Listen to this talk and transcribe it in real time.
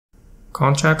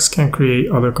Contracts can create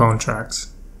other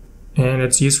contracts, and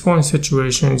it's useful in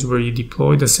situations where you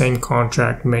deploy the same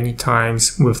contract many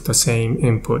times with the same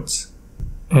inputs.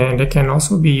 And it can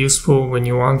also be useful when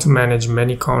you want to manage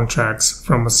many contracts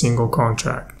from a single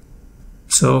contract.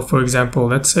 So for example,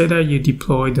 let's say that you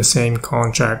deploy the same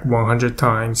contract 100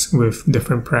 times with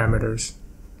different parameters.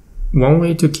 One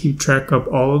way to keep track of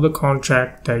all of the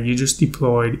contract that you just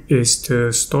deployed is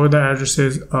to store the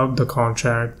addresses of the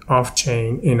contract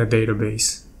off-chain in a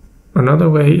database. Another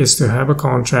way is to have a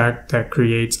contract that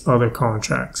creates other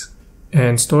contracts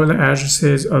and store the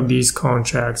addresses of these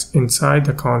contracts inside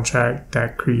the contract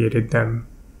that created them.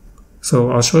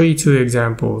 So I'll show you two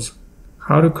examples: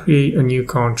 how to create a new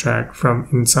contract from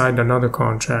inside another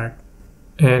contract,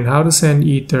 and how to send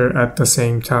Ether at the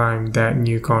same time that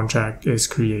new contract is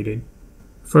created.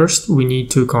 First, we need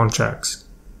two contracts.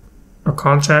 A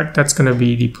contract that's going to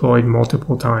be deployed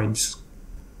multiple times.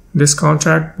 This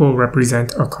contract will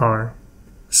represent a car.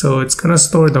 So it's going to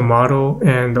store the model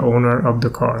and the owner of the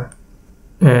car.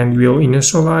 And we'll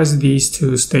initialize these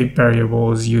two state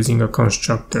variables using a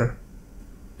constructor.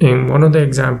 In one of the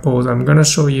examples, I'm going to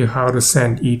show you how to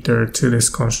send Ether to this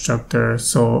constructor,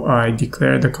 so I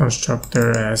declare the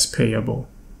constructor as payable.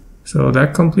 So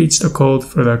that completes the code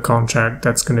for the contract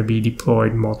that's going to be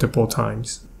deployed multiple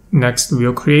times. Next,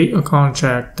 we'll create a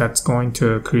contract that's going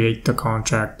to create the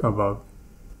contract above.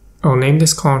 I'll name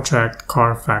this contract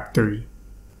car factory.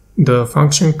 The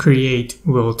function create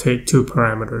will take two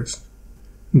parameters: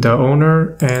 the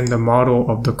owner and the model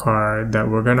of the car that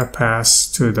we're going to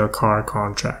pass to the car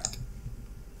contract.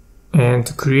 And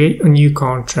to create a new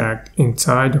contract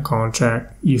inside the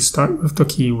contract, you start with the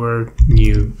keyword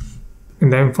new,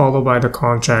 and then followed by the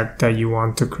contract that you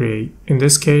want to create. In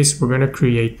this case, we're going to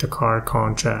create the car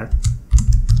contract.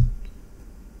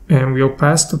 And we'll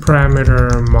pass the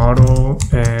parameter model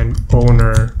and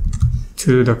owner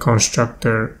to the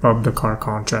constructor of the car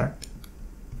contract.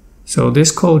 So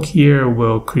this code here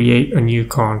will create a new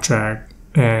contract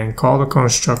and call the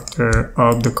constructor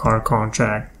of the car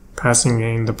contract, passing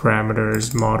in the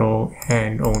parameters model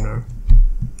and owner.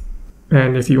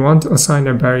 And if you want to assign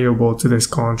a variable to this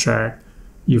contract,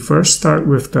 you first start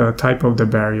with the type of the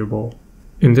variable.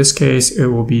 In this case, it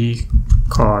will be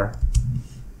car.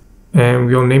 And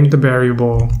we'll name the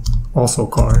variable also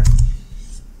car.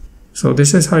 So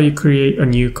this is how you create a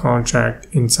new contract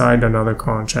inside another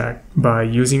contract, by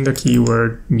using the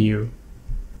keyword new.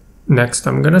 Next,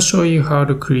 I'm going to show you how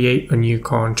to create a new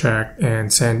contract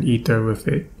and send Ether with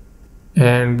it.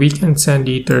 And we can send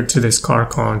Ether to this car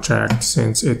contract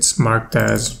since it's marked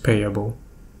as payable.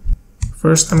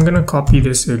 First, I'm going to copy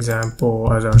this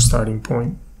example as our starting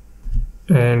point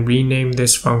and rename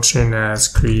this function as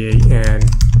create and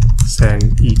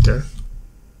send Ether.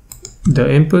 The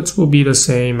inputs will be the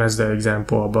same as the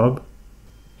example above.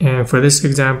 And for this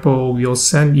example, we'll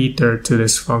send Ether to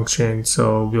this function,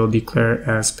 so we'll declare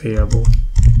as payable.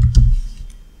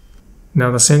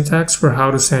 Now the syntax for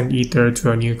how to send Ether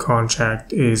to a new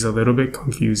contract is a little bit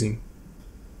confusing.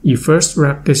 You first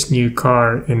wrap this new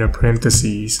car in a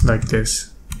parentheses like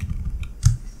this.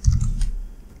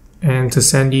 And to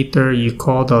send Ether, you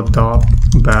call the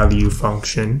 .value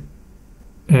function.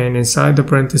 And inside the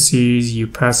parentheses, you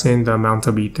pass in the amount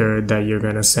of Ether that you're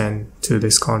going to send to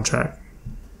this contract.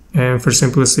 And for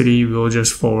simplicity, we'll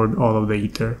just forward all of the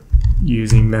Ether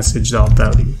using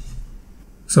message.value.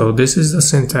 So this is the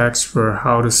syntax for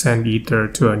how to send Ether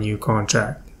to a new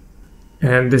contract.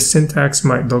 And this syntax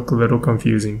might look a little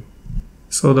confusing.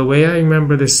 So the way I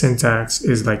remember this syntax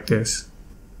is like this.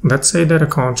 Let's say that a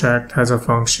contract has a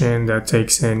function that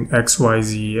takes in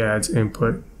XYZ as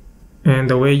input. And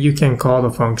the way you can call the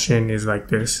function is like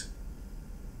this.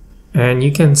 And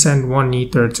you can send one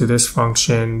Ether to this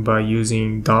function by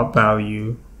using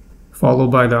 .value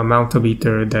followed by the amount of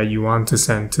Ether that you want to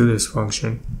send to this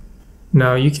function.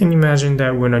 Now you can imagine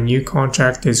that when a new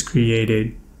contract is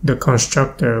created, the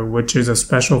constructor, which is a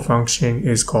special function,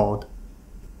 is called.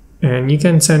 And you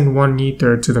can send one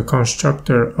Ether to the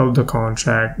constructor of the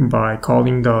contract by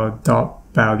calling the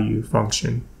 .value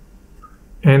function.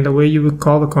 And the way you would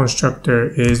call the constructor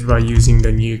is by using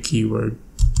the new keyword.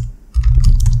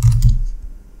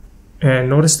 And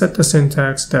notice that the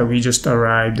syntax that we just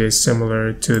arrived is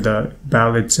similar to the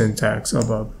valid syntax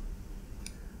above.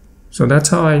 So that's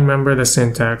how I remember the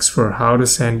syntax for how to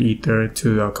send Ether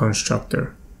to a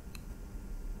constructor.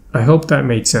 I hope that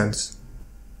made sense.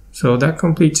 So that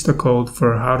completes the code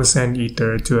for how to send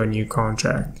Ether to a new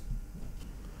contract.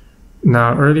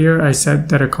 Now earlier I said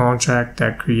that a contract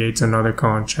that creates another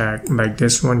contract like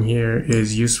this one here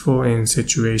is useful in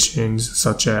situations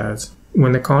such as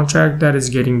when the contract that is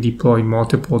getting deployed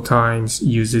multiple times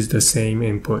uses the same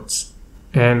inputs,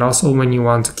 and also when you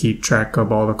want to keep track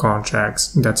of all the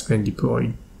contracts that's been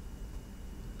deployed.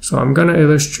 So I'm going to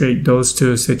illustrate those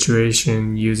two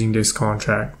situations using this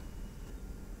contract.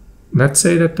 Let's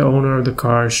say that the owner of the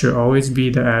car should always be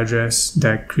the address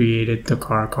that created the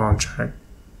car contract.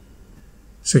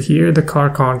 So here the car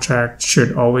contract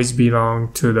should always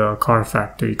belong to the car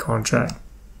factory contract.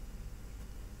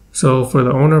 So for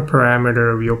the owner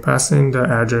parameter, we'll pass in the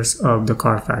address of the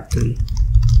car factory.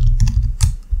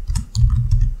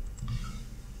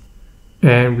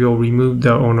 And we'll remove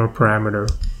the owner parameter.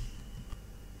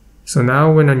 So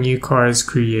now when a new car is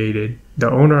created, the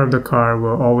owner of the car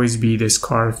will always be this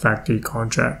car factory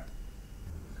contract.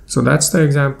 So that's the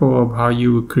example of how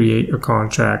you would create a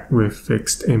contract with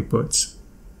fixed inputs.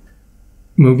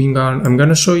 Moving on, I'm going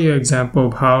to show you an example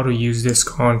of how to use this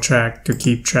contract to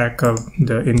keep track of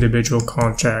the individual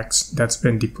contracts that's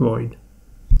been deployed.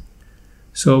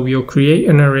 So we'll create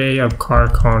an array of car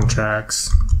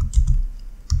contracts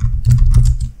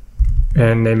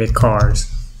and name it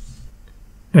cars.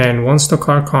 And once the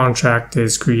car contract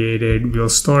is created, we'll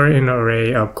store an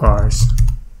array of cars.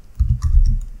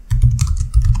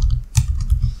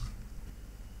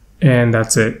 And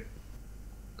that's it.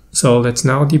 So let's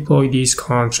now deploy these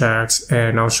contracts,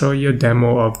 and I'll show you a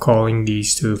demo of calling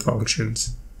these two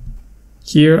functions.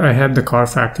 Here I have the car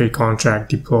factory contract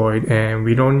deployed, and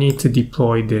we don't need to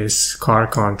deploy this car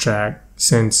contract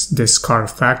since this car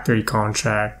factory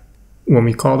contract, when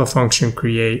we call the function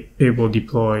create, it will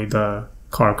deploy the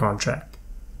car contract.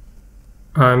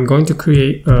 I'm going to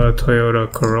create a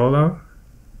Toyota Corolla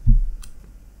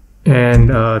and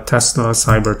a Tesla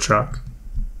Cybertruck.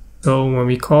 So when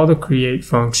we call the create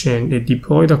function, it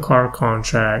deploys the car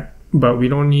contract, but we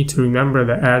don't need to remember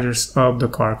the address of the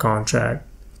car contract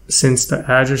since the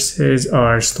addresses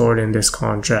are stored in this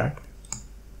contract.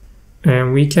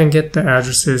 And we can get the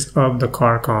addresses of the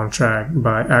car contract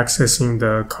by accessing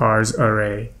the cars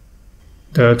array.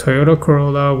 The Toyota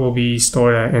Corolla will be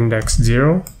stored at index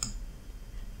 0,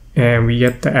 and we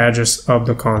get the address of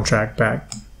the contract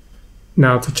back.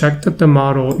 Now to check that the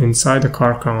model inside the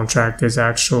car contract is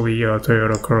actually a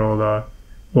Toyota Corolla,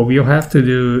 what we'll have to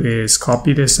do is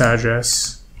copy this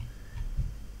address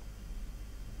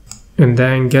and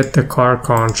then get the car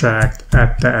contract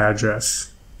at the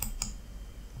address.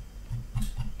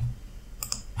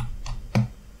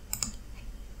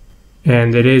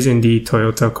 And it is indeed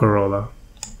Toyota Corolla.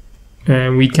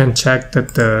 And we can check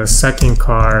that the second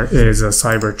car is a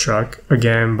Cybertruck,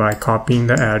 again by copying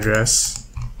the address,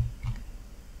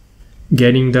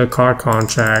 getting the car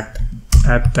contract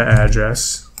at the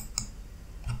address,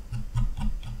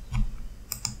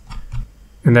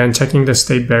 and then checking the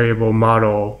state variable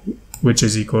model, which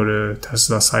is equal to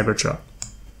Tesla Cybertruck.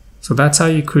 So that's how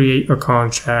you create a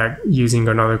contract using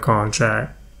another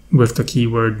contract with the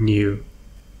keyword new.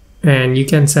 And you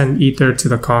can send ether to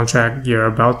the contract you're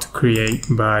about to create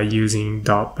by using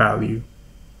 .value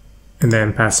and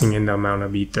then passing in the amount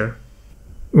of ether.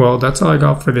 Well, that's all I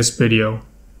got for this video.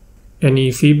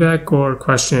 Any feedback or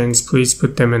questions, please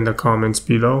put them in the comments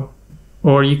below.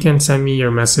 Or you can send me your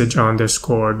message on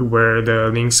Discord where the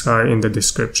links are in the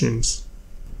descriptions.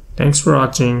 Thanks for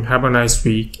watching, have a nice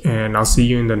week, and I'll see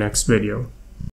you in the next video.